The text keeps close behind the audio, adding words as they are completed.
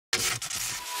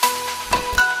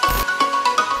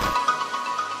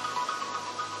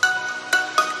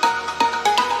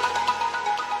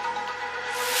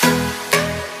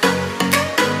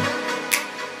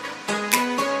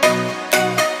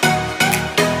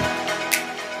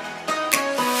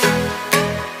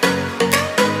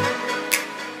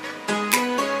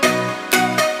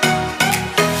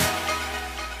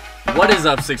What is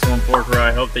up, 614 crew?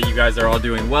 I hope that you guys are all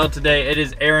doing well today. It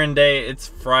is errand day. It's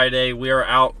Friday. We are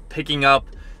out picking up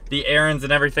the errands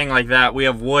and everything like that. We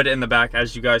have wood in the back,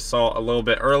 as you guys saw a little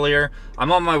bit earlier.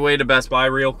 I'm on my way to Best Buy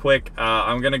real quick.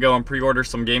 I'm gonna go and pre-order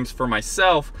some games for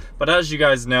myself, but as you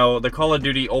guys know, the Call of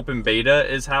Duty open beta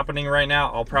is happening right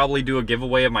now. I'll probably do a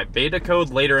giveaway of my beta code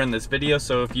later in this video,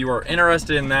 so if you are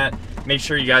interested in that, make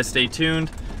sure you guys stay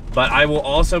tuned. But I will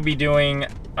also be doing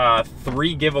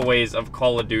 3 giveaways of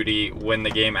Call of Duty when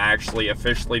the game actually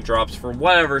officially drops for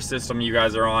whatever system you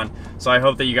guys are on. So I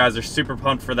hope that you guys are super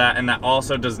pumped for that, and that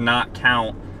also does not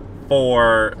count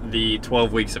for the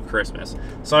 12 weeks of Christmas.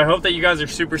 So I hope that you guys are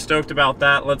super stoked about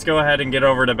that. Let's go ahead and get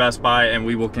over to Best Buy and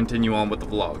we will continue on with the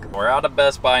vlog. We're out of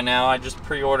Best Buy now. I just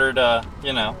pre-ordered,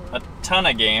 you know, a ton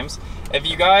of games. If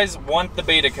you guys want the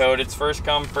beta code, it's first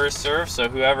come, first serve. So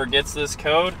whoever gets this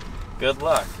code, good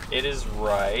luck. It is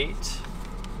right.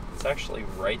 It's actually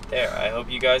right there. I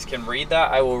hope you guys can read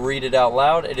that. I will read it out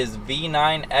loud. It is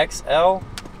V9XL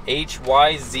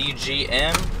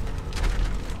HYZGM.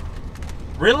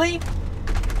 Really?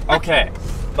 Okay.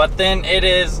 But then it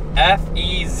is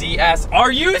FEZS.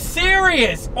 Are you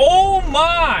serious? Oh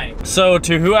my! So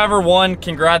to whoever won,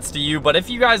 congrats to you. But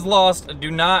if you guys lost, do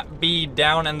not be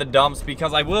down in the dumps,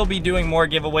 because I will be doing more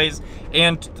giveaways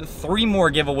and 3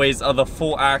 more giveaways of the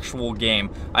full actual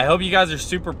game. I hope you guys are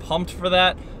super pumped for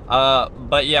that.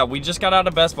 But yeah, we just got out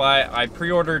of Best Buy. I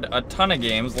pre-ordered a ton of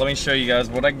games. Let me show you guys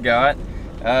what I got.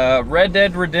 Red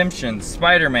Dead Redemption,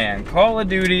 Spider-Man, Call of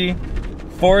Duty,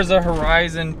 Forza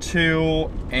Horizon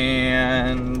 2,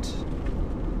 and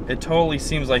it totally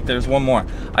seems like there's one more.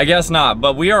 I guess not,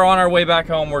 but we are on our way back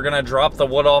home. We're gonna drop the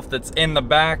wood off that's in the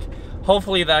back.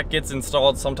 Hopefully that gets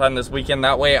installed sometime this weekend.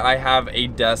 That way I have a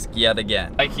desk yet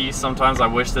again. Like sometimes I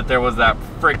wish that there was that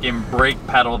freaking brake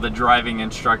pedal the driving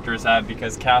instructors have,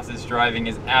 because Cass's driving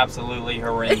is absolutely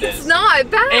horrendous. It's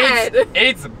not bad.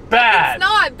 It's bad. It's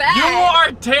not bad.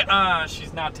 You are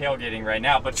she's not tailgating right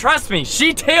now, but trust me,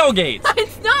 she tailgates.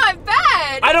 It's not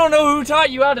bad. I don't know who taught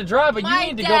you how to drive, but you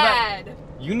need to go back. Dad.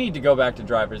 You need to go back to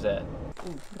driver's ed. Ooh,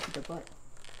 look at the butt.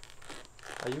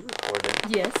 Are you recording?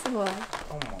 Yes, it was.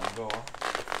 Oh my god.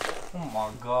 Oh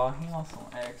my god, he wants some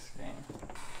X game.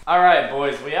 Alright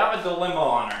boys, we have a dilemma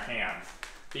on our hands.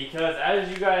 Because as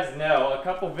you guys know, a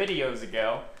couple videos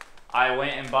ago, I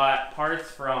went and bought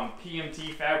parts from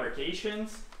PMT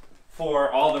Fabrications for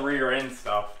all the rear end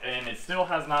stuff, and it still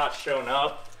has not shown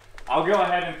up. I'll go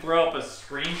ahead and throw up a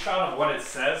screenshot of what it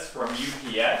says from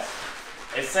UPS.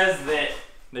 It says that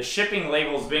the shipping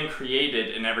label's been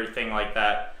created and everything like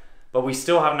that, but we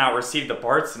still have not received the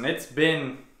parts, and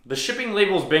the shipping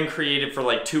label's been created for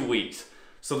like 2 weeks.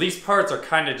 So these parts are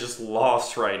kind of just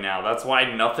lost right now. That's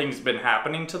why nothing's been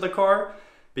happening to the car,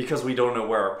 because we don't know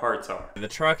where our parts are. The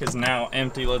truck is now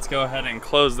empty. Let's go ahead and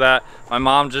close that. My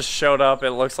mom just showed up.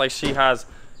 It looks like she has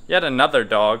yet another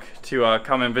dog to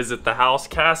come and visit the house.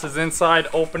 Cass is inside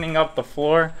opening up the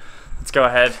floor. Let's go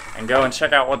ahead and go and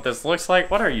check out what this looks like.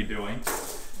 What are you doing?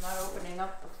 I'm not opening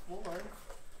up the floor.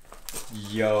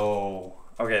 Yo.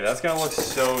 Okay, that's gonna look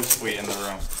so sweet in the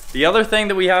room. The other thing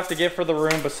that we have to get for the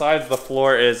room besides the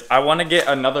floor is I want to get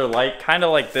another light, kind of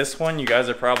like this one. You guys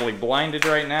are probably blinded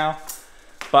right now,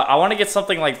 but I want to get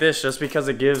something like this just because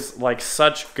it gives like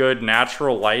such good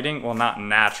natural lighting. Well, not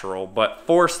natural, but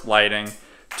forced lighting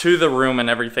to the room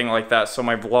and everything like that, so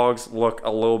my vlogs look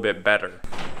a little bit better.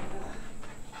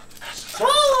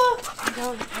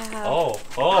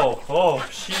 Oh,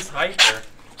 she's hyper.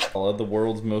 The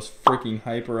world's most freaking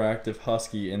hyperactive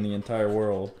husky in the entire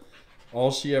world. All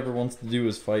she ever wants to do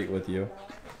is fight with you.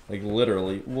 Like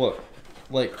literally, look.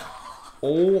 Like,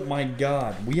 oh my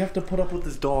god. We have to put up with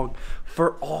this dog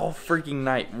for all freaking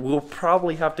night. We'll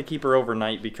probably have to keep her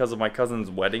overnight because of my cousin's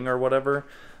wedding or whatever.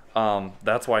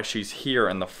 That's why she's here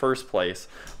in the first place.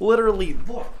 Literally,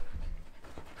 look.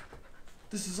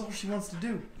 This is all she wants to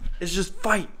do. It's just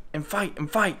fight and fight and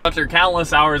fight. After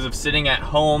countless hours of sitting at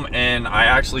home, and I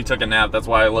actually took a nap, that's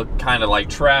why I look kind of like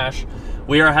trash,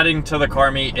 we are heading to the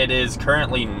car meet. It is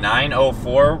currently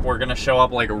 9:04. We're gonna show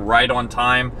up like right on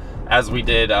time as we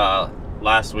did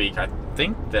last week. I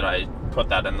think that I put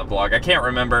that in the vlog. I can't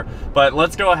remember, but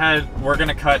let's go ahead. We're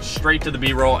gonna cut straight to the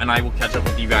B-roll and I will catch up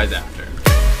with you guys after.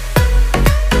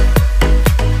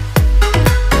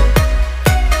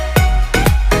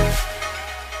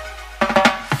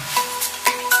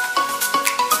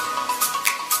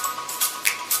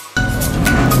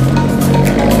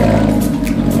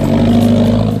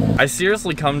 I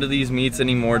seriously come to these meets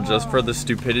anymore just for the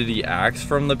stupidity acts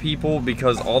from the people,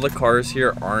 because all the cars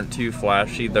here aren't too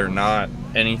flashy. They're not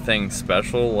anything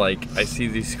special. Like, I see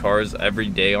these cars every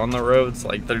day on the roads.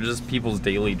 Like, they're just people's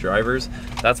daily drivers.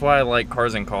 That's why I like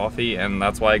Cars and Coffee, and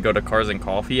that's why I go to Cars and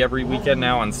Coffee every weekend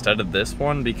now instead of this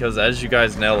one, because as you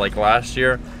guys know, like last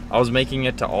year, I was making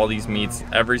it to all these meets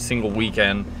every single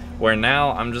weekend, where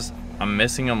now I'm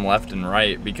missing them left and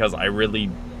right because I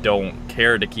really don't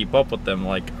care to keep up with them.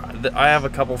 Like, I have a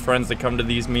couple friends that come to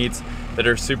these meets that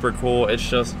are super cool. It's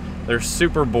just, they're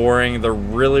super boring. They're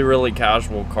really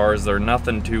casual cars. They're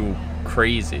nothing too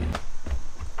crazy.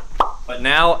 But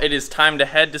now it is time to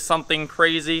head to something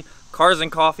crazy. Cars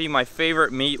and Coffee, my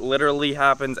favorite meet, literally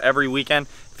happens every weekend.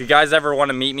 If you guys ever want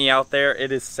to meet me out there,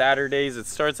 it is Saturdays. It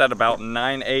starts at about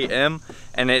 9 a.m.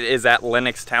 and it is at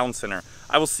Lenox Town Center.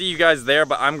 I will see you guys there,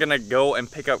 but I'm gonna go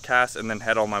and pick up Cass and then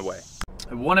head on my way.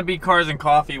 It wouldn't be Cars and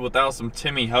Coffee without some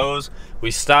Timmy Hose.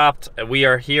 We stopped, we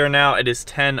are here now. It is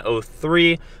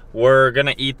 10:03. We're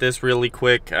gonna eat this really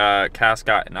quick. Cass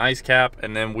got an ice cap,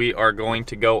 and then we are going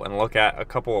to go and look at a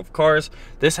couple of cars.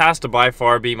 This has to by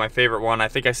far be my favorite one. I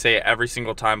think I say it every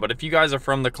single time, but if you guys are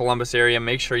from the Columbus area,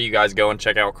 make sure you guys go and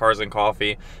check out Cars and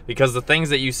Coffee, because the things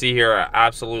that you see here are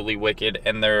absolutely wicked,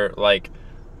 and they're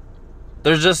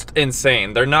just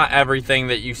insane. They're not everything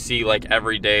that you see like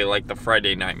every day like the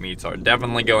Friday night meets are.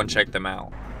 Definitely go and check them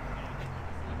out.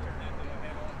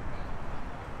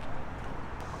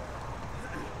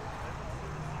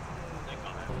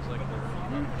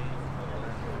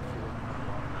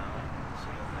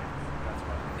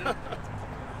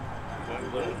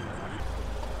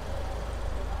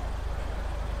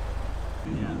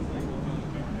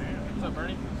 What's up,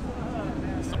 Bernie?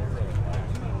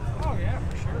 Oh yeah,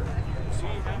 for sure. See,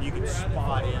 you can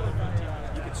spot in. You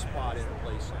can spot in a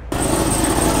place like that.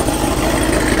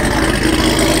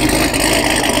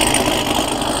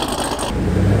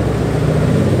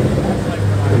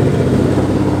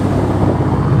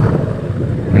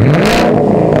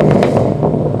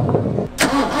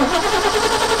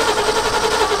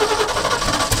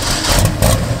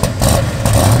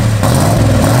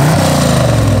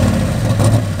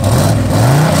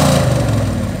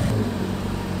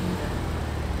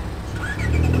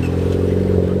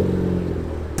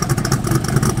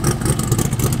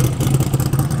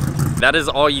 That is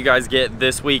all you guys get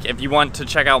this week. If you want to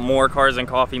check out more Cars and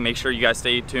Coffee, make sure you guys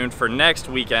stay tuned for next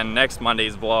weekend, next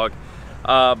Monday's vlog.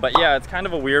 But yeah, it's kind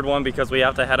of a weird one because we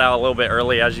have to head out a little bit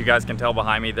early. As you guys can tell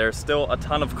behind me, there's still a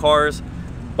ton of cars,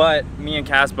 but me and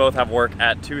Cass both have work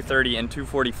at 2:30 and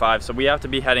 2:45, so we have to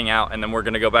be heading out, and then we're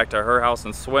gonna go back to her house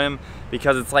and swim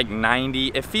because it's like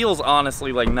 90. It feels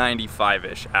honestly like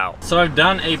 95-ish out. So I've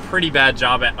done a pretty bad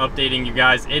job at updating you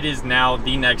guys. It is now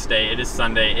the next day. It is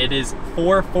Sunday. It is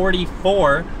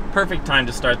 4:44. Perfect time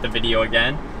to start the video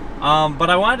again. But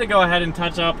I wanted to go ahead and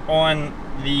touch up on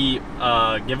the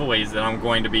giveaways that I'm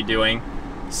going to be doing.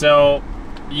 So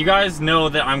you guys know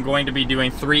that I'm going to be doing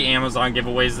 3 Amazon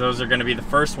giveaways. Those are going to be the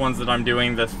first ones that I'm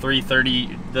doing, the three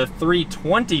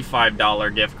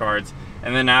 $25 gift cards.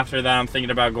 And then after that, I'm thinking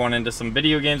about going into some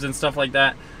video games and stuff like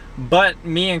that. But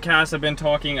me and Cass have been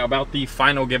talking about the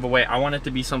final giveaway. I want it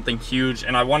to be something huge,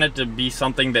 and I want it to be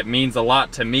something that means a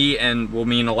lot to me and will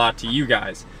mean a lot to you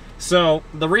guys. So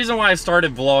the reason why I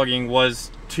started vlogging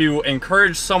was to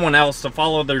encourage someone else to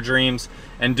follow their dreams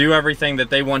and do everything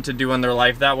that they want to do in their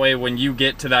life. That way, when you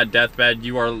get to that deathbed,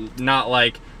 you are not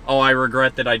like, oh, I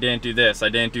regret that I didn't do this, I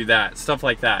didn't do that, stuff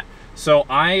like that. So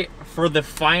for the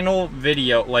final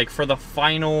video, like for the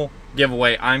final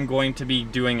giveaway, I'm going to be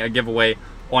doing a giveaway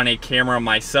on a camera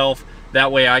myself.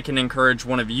 That way I can encourage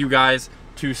one of you guys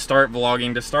to start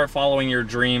vlogging, to start following your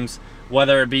dreams,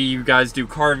 whether it be you guys do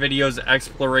car videos,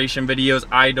 exploration videos,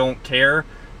 I don't care.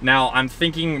 Now, I'm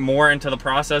thinking more into the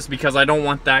process because I don't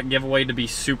want that giveaway to be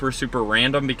super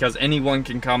random, because anyone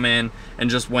can come in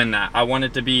and just win that. I want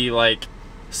it to be like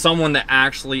someone that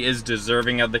actually is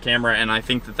deserving of the camera, and I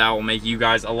think that that will make you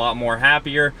guys a lot more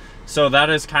happier. So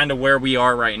that is kind of where we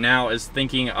are right now, is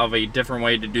thinking of a different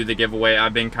way to do the giveaway.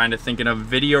 I've been kind of thinking of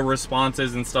video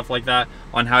responses and stuff like that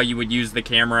on how you would use the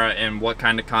camera and what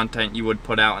kind of content you would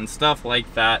put out and stuff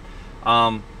like that.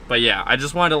 But yeah, I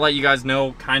just wanted to let you guys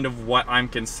know kind of what I'm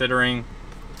considering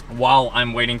while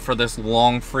I'm waiting for this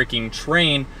long freaking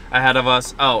train ahead of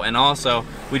us. Oh, and also,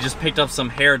 we just picked up some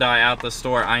hair dye at the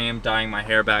store. I am dyeing my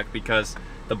hair back because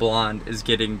the blonde is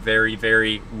getting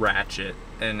very ratchet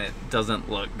and it doesn't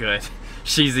look good.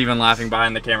 She's even laughing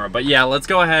behind the camera. But yeah, let's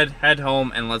go ahead, head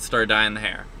home, and let's start dyeing the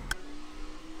hair.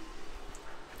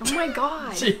 Oh my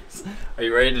god. Jeez. Are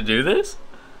you ready to do this?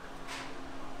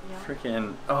 Yeah.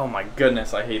 Freaking, oh my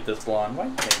goodness, I hate this blonde. Why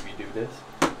can't we do this?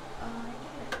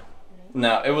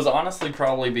 No, it was honestly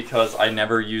probably because I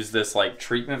never used this like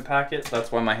treatment packet.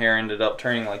 That's why my hair ended up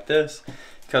turning like this.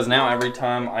 Because now every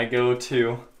time I go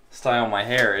to style my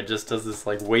hair, it just does this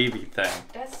like wavy thing.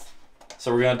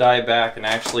 So we're gonna dye it back and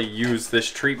actually use this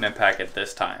treatment packet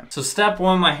this time. So step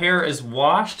one, my hair is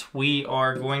washed. We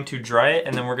are going to dry it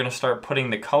and then we're gonna start putting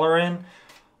the color in.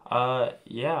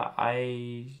 Yeah,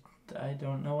 I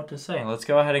don't know what to say. Let's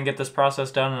go ahead and get this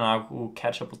process done and I will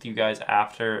catch up with you guys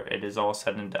after it is all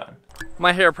said and done.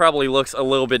 My hair probably looks a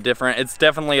little bit different. It's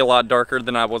definitely a lot darker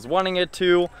than I was wanting it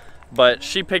to, but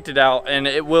she picked it out and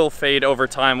it will fade over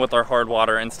time with our hard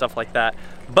water and stuff like that.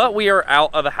 But we are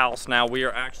out of the house now. We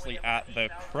are actually at the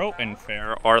Croton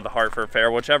Fair or the Hartford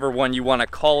Fair, whichever one you want to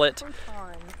call it.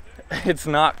 It's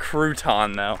not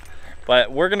Crouton though.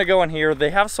 But we're gonna go in here. They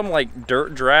have some like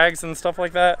dirt drags and stuff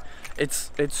like that.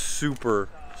 It's super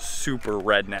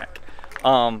redneck.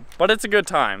 But it's a good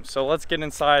time. So let's get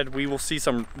inside. We will see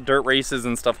some dirt races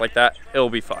and stuff like that. It'll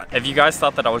be fun. If you guys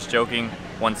thought that I was joking,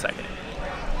 1 second.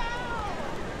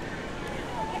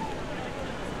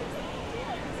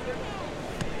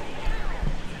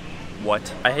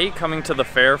 What? I hate coming to the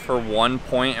fair for 1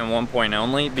 point and 1 point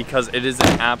only because it is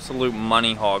an absolute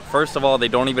money hog. First of all, they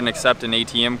don't even accept an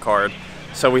ATM card.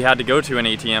 So we had to go to an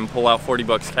ATM, pull out 40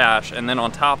 bucks cash, and then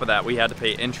on top of that, we had to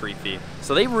pay entry fee.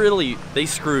 So they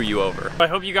screw you over. I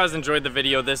hope you guys enjoyed the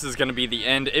video. This is gonna be the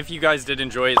end. If you guys did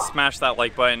enjoy it, smash that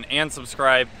like button and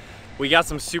subscribe. We got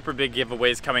some super big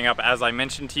giveaways coming up, as I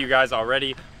mentioned to you guys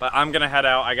already, but I'm gonna head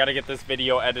out. I gotta get this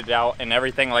video edited out and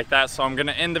everything like that. So I'm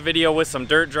gonna end the video with some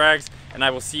dirt drags, and I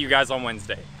will see you guys on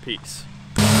Wednesday. Peace.